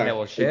 ¿cómo Next está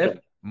Level el Chef,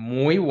 show?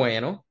 muy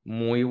bueno,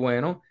 muy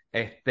bueno.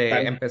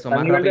 Empezó Está a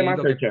más nivel de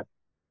rapidito que... MasterChef.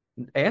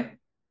 ¿Eh?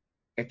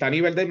 Está a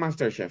nivel de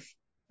MasterChef.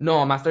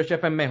 No,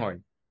 MasterChef es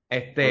mejor.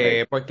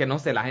 Ok. Porque no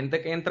sé, la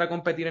gente que entra a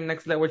competir en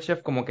Next Level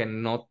Chef como que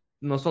no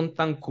son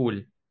tan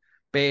cool.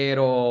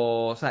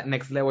 Pero, o sea,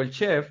 Next Level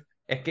Chef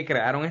es que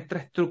crearon esta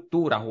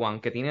estructura, Juan,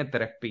 que tiene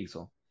tres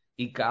pisos.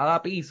 Y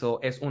cada piso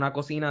es una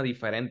cocina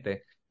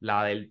diferente.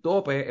 La del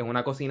tope es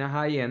una cocina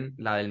high-end,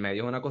 la del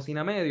medio es una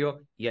cocina medio,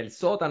 y el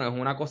sótano es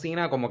una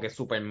cocina como que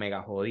súper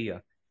mega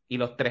jodida. Y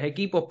los tres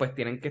equipos pues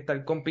tienen que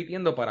estar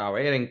compitiendo para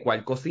ver en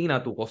cuál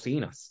cocina tú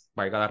cocinas,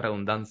 valga la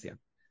redundancia.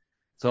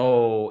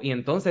 Y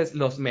entonces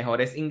los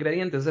mejores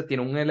ingredientes, entonces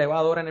tiene un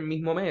elevador en el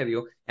mismo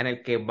medio en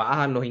el que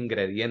bajan los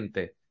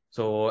ingredientes.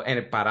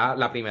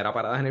 La primera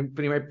parada es en el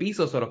primer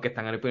piso, son los que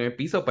están en el primer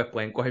piso, pues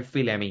pueden coger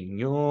filet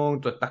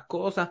mignon, todas estas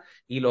cosas,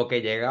 y lo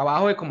que llega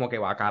abajo es como que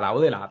bacalao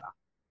de lata.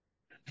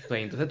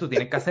 Entonces tú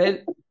tienes que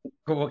hacer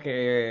como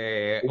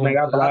que Un un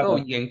mega plato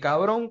plato. bien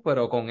cabrón,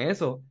 pero con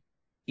eso.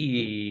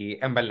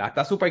 Y en verdad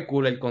está súper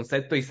cool el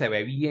concepto y se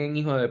ve bien,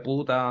 hijo de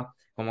puta.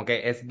 Como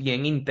que es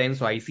bien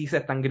intenso. Ahí sí se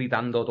están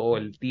gritando todo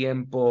el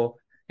tiempo.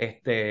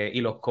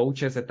 Y los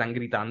coaches se están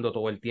gritando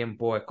todo el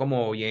tiempo. Es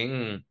como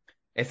bien.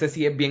 Ese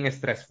sí es bien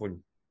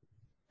stressful.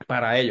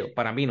 Para ellos.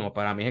 Para mí no.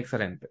 Para mí es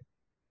excelente.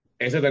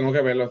 Ese tengo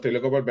que verlo, estoy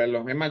loco por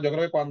verlo. Es más, yo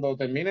creo que cuando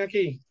termine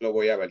aquí, lo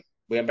voy a ver.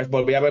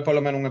 Volví a ver por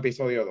lo menos un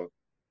episodio o dos.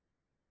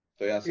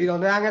 Estoy ¿Y así.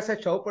 dónde dan ese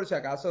show por si Ese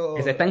acaso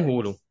está en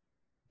Hulu.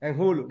 en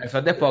Hulu? Eso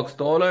es de Fox.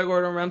 Todo lo de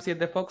Gordon Ramsay es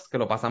de Fox que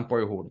lo pasan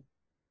por Hulu.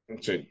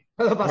 Sí.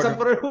 Lo pasan Ok.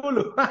 por el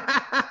Hulu.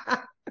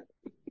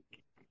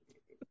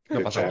 Lo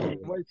Qué pasan por charro, Fue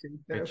un Hulu. buen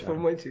Qué chiste, fue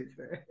un charro. buen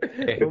chiste.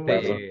 Fue un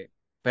buen charro. chiste.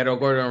 Pero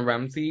Gordon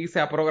Ramsay se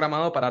ha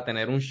programado para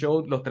tener un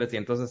show los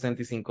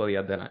 365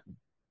 días del año.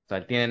 O sea,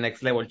 él tiene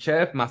Next Level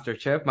Chef, Master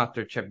Chef,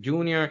 Master Chef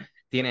Junior,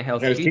 tiene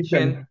Hell's El Kitchen,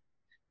 Kitchen.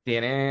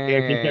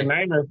 Kitchen Tiene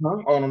Nightmares,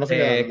 ¿no? O no, no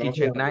sigue dando, no lo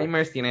sigue Kitchen dando.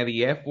 Nightmares, tiene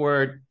The F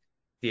Word,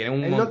 tiene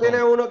un Él no tiene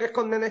montón. uno que es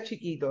con nenes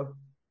chiquitos.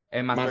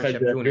 Master MasterChef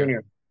Chef Junior.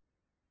 Junior.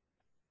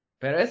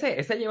 Pero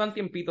ese llevan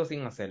tiempito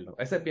sin hacerlo.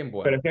 Ese es bien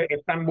Pero bueno. es que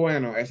es tan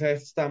bueno, ese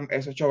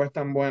show es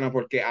tan bueno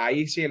porque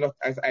ahí sí,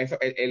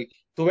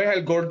 tú ves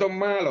al Gordon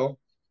malo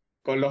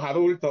con los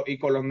adultos y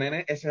con los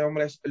nenes, ese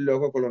hombre es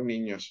loco con los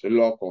niños,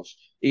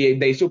 locos. Y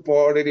they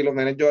support it, y los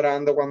nenes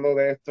llorando cuando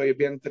de esto y es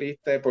bien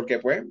triste porque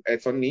pues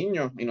son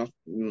niños y no,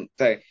 o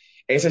sea,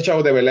 ese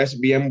show de verdad es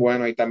bien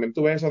bueno y también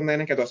tú ves esos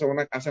nenes que tú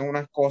hacen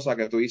unas cosas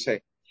que tú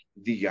dices,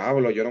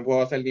 diablo, yo no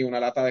puedo hacer ni una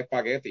lata de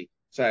espagueti.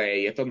 O sea,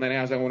 y estos nenes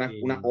hacen unas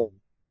Y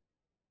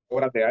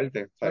obras de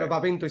arte. O Pero sea,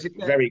 papi, tú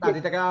hiciste, very a good.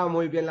 ti te quedaba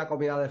muy bien la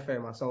comida de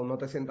Fema, so no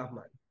te sientas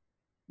mal.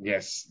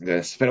 Yes,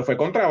 yes. Pero fue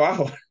con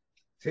trabajo.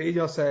 Sí,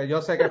 yo sé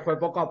que fue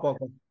poco a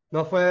poco.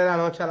 No fue de la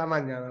noche a la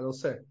mañana, lo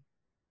sé.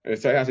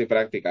 Eso es así,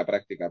 práctica,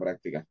 práctica,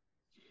 práctica.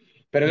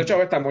 Pero ese show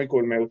y está muy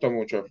cool, me gustó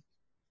mucho.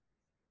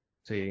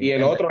 Y sí,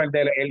 el otro,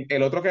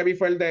 el otro que vi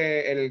fue el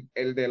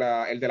de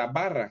las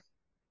barras.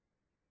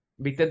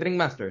 ¿viste Drink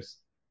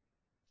Masters?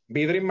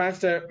 Vi Dream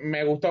Master,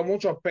 me gustó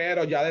mucho,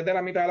 pero ya desde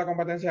la mitad de la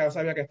competencia yo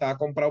sabía que estaba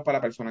comprado para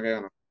la persona que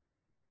ganó.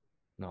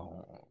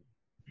 No.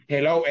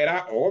 Hello,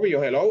 era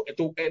obvio, hello.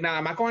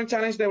 Nada más con el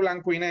challenge de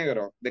blanco y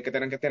negro, de que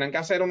tenían que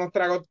hacer unos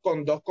tragos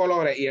con dos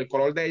colores y el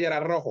color de ella era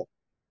rojo,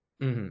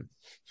 Ujú.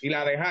 y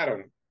la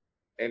dejaron.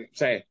 O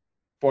sea,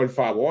 por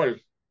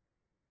favor,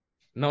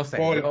 No sé,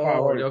 por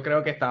favor. yo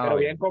creo que estaba Pero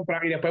bien bien.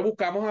 comprado. Y después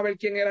buscamos a ver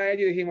quién era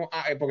ella y dijimos,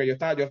 porque yo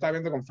estaba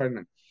viendo con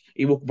Fernan.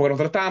 Porque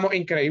nosotros estábamos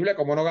increíble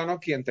cómo no ganó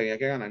quien tenía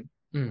que ganar.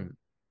 Ujú.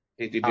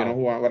 Y yo no Ah,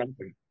 jugaba Grand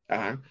Prix.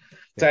 Ajá.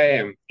 O sí.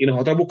 sea, y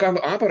nosotros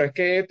buscando, pero es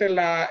que esta es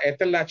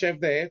la chef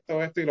de esto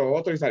y lo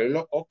otro, y salió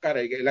los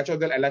Oscars, y es la chef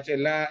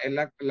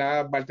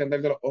la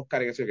bartender de los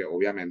Oscars, y eso que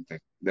obviamente,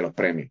 de los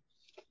premios.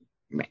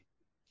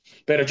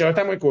 Pero el show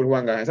está muy cool,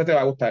 Juanga, ese te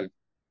va a gustar.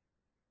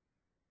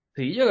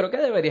 Sí, yo creo que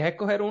deberías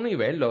escoger uno y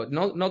verlo.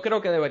 No, no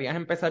creo que deberías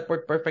empezar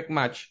por Perfect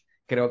Match.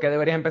 Creo que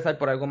deberías empezar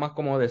por algo más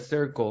como The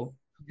Circle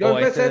Yo o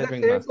este empecé de de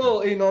Drink Circle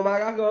Masters. y no me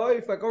agarró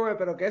y fue como,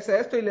 pero ¿qué es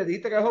esto? Y le di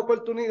tres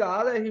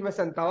oportunidades y me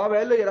sentaba a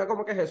verlo y era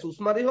como que Jesús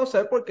María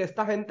José, ¿por qué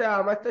esta gente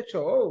ama este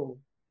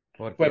show?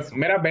 Porque Pues eso.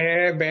 mira,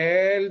 ve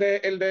el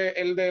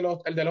de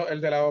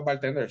los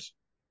bartenders.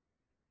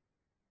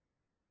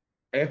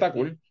 Ese está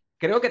cool.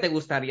 Creo que te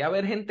gustaría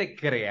ver gente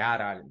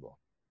crear algo.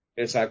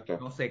 Exacto.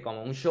 No sé,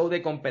 como un show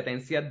de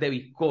competencias de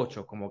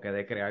bizcochos, como que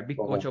de crear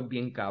Como bizcochos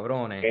bien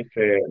cabrones.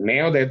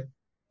 Neo de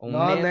O un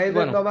No,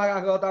 Neidert no bueno, me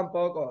agarró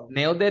tampoco.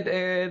 Neo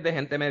de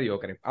gente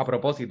mediocre, a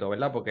propósito,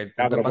 ¿verdad? Porque el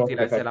a punto es propósito,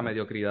 vacilarse la exacto.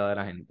 mediocridad de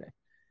la gente.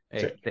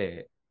 Sí.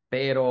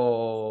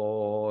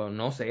 Pero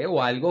no sé,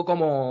 o algo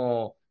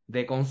como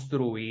de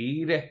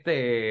construir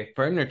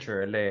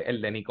furniture,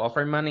 el de Nick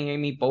Offerman y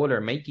Amy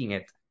Poehler, Making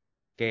It,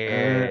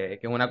 Ah, que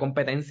es una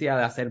competencia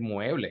de hacer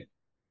muebles,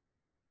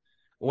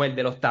 o el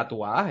de los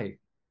tatuajes,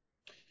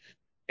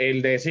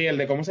 el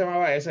de ¿cómo se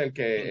llamaba ese?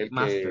 Ink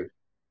Master.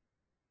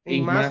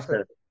 Ink Ink Master,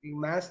 Master. Ink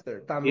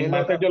Master, Ink también lo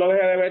Master yo lo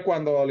dejé de ver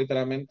cuando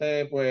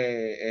literalmente,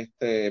 pues,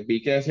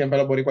 vi que siempre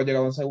los boricuas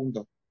llegaban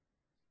segundo.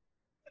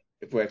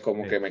 Pues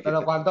como que Sí. me Pero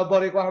quité. ¿cuántos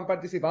boricuas han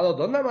participado?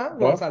 ¿Dos nada más? Juan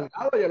Dos.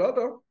 Salgado y el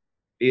otro.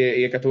 Y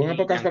el que estuvo en Y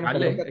épocas con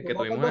nosotros. Giancarle, Que el que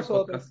estuvo con tuvimos en el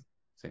nosotros. podcast.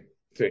 Sí.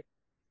 Sí.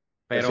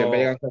 Pues siempre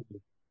llegan Pero segundo.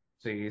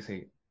 sí,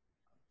 sí.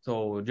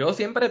 So, yo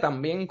siempre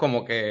también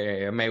como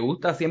que me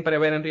gusta siempre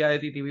ver en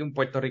Reality TV un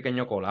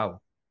puertorriqueño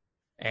colado.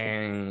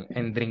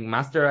 En Dream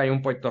Master hay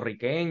un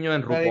puertorriqueño,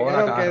 en Me RuPaul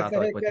a dijeron cada que ese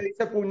rato es hay el que puerto.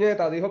 dice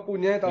puñeta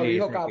o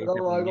dijo Ese que cabrón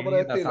dice o algo por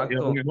el puñeta, estilo.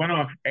 exacto.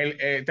 Bueno,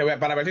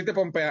 para ver si te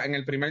pompea, en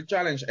el primer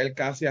challenge, él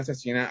casi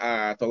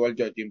asesina a todo el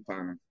judging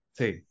panel.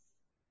 Sí,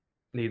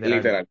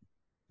 literalmente. Literal.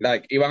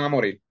 Like, iban a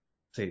morir.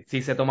 Sí,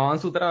 si se tomaban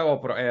su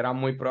trago, era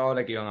muy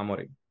probable que iban a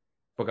morir,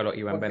 porque los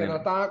iban a Porque no envenenar.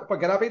 estaba,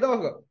 porque era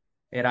pitongo.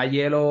 Era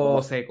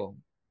hielo seco.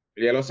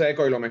 Hielo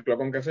seco y lo mezcló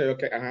con qué sé yo,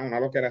 una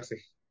lo que era así.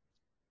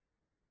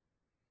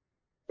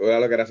 Una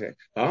lo que era así.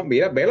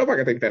 Mira, velo para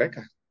que te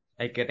interesa.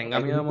 El que tenga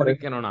Algo miedo te de morir,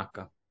 interesa. que no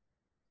nazca.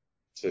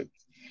 Sí.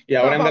 Y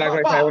Pa, ahora en pa, Drag pa,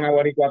 Race pa. hay una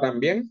boricua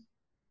también.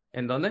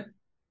 ¿En dónde?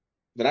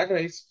 Drag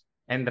Race.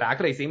 En Drag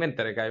Race sí me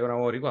enteré que hay una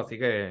boricua, así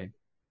que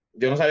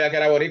Yo no sabía que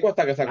era boricua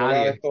hasta que sacó la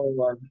de nadie, esto.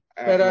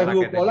 Pero en hasta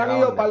que RuPaul tenía han la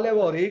ido un par bandera. de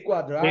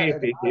boricuas. Sí,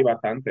 sí, sí,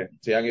 bastante.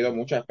 Sí, han ido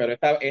muchas, pero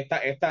esta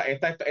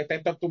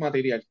es tu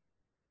material.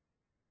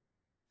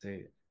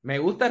 Sí. Me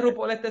gusta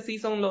RuPaul este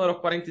season, lo de los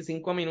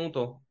 45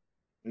 minutos.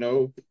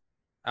 No,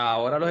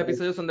 Ahora los no,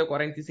 episodios son de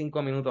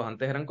 45 minutos,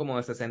 antes eran como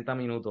de 60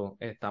 minutos.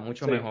 Está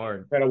mucho sí.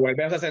 mejor. Pero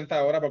vuelve a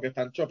 60 horas porque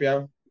están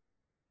chopeados.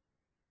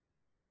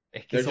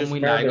 Es que They're son just muy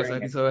largos, esos murdering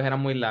it. episodios eran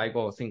muy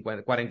largos.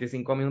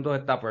 45 minutos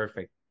está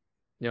perfecto.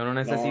 Yo no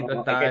No, no, necesito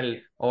no. Es estar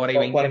que hora y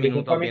 20 45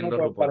 minutos viendo minutos,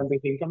 RuPaul.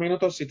 45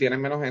 minutos si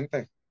tienen menos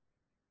gente.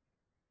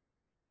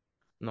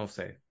 No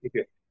sé,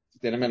 Si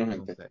tienen menos no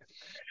gente. sé,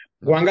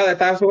 no sé. Juanga, de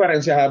estas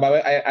sugerencias,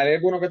 ¿hay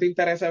alguno que te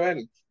interese ver?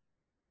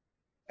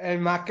 El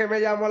más que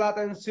me llamó la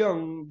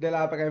atención de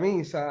la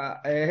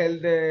premisa es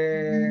el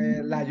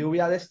de la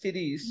lluvia de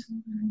STDs.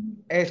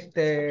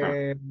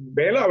 Ajá. Este,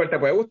 Velo, a ver, te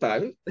puede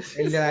gustar.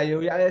 el de la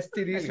lluvia de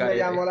El STDs me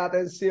llamó garete. la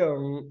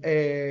atención.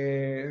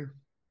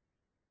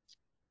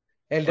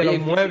 El de los Oye,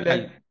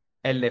 muebles,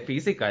 el de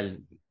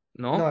Physical,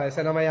 no, ¿no?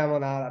 ese no me llamó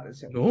nada la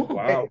atención. No.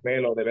 Wow,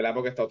 velo, de verdad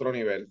porque está a otro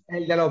nivel.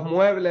 El de los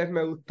muebles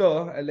me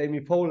gustó, el de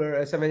Amy Poehler,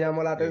 ese me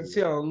llamó la Sí.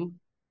 atención.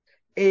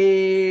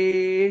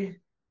 Y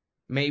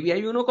Maybe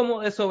hay uno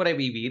como de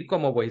sobrevivir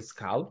como Boy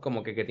Scout,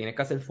 como que tienes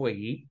que hacer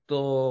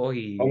fueguitos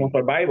Como y,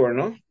 Survivor,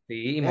 ¿no?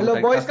 sí, y en los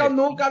montar Boy Scouts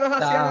nunca nos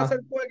hacían casetitas. hacer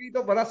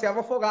fueguitos, bueno,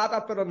 hacíamos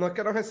fogatas, pero no es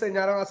que nos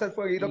enseñaron a hacer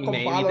fueguitos Y con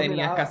maybe palos ni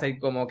tenías que nada. hacer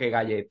como que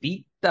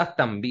galletitas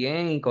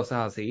también y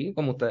cosas así,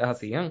 como ustedes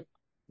hacían,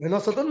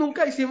 Nosotros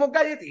nunca hicimos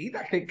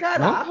galletitas, ¿qué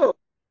 ¿no? carajo?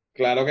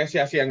 Claro que sí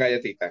hacían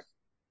galletitas.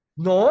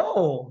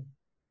 No.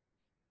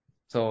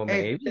 So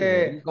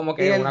maybe como Y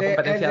que una el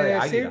competencia de de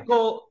águila.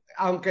 circo,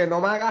 aunque no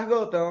me hagas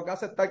go, tengo que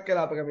aceptar que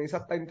la premisa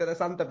está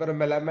interesante, pero en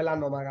verdad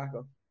no me hagas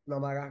go. No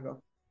me hagas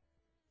go.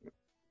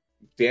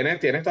 Tienes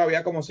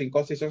todavía como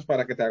 5 seasons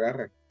para que te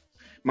agarren.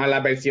 Más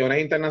las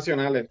versiones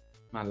internacionales.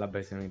 Más las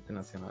versiones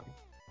internacionales.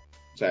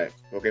 O sea,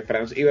 porque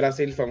Francia y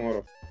Brasil son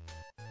oro.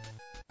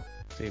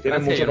 Sí,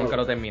 Tienen Francia mucho yo por nunca ver.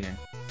 lo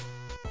terminé.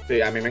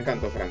 Sí, a mí me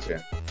encantó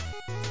Francia.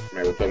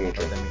 Me gustó Nunca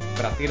mucho. lo terminé.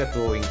 Brasil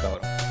estuvo bien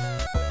cabrón.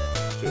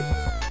 Sí.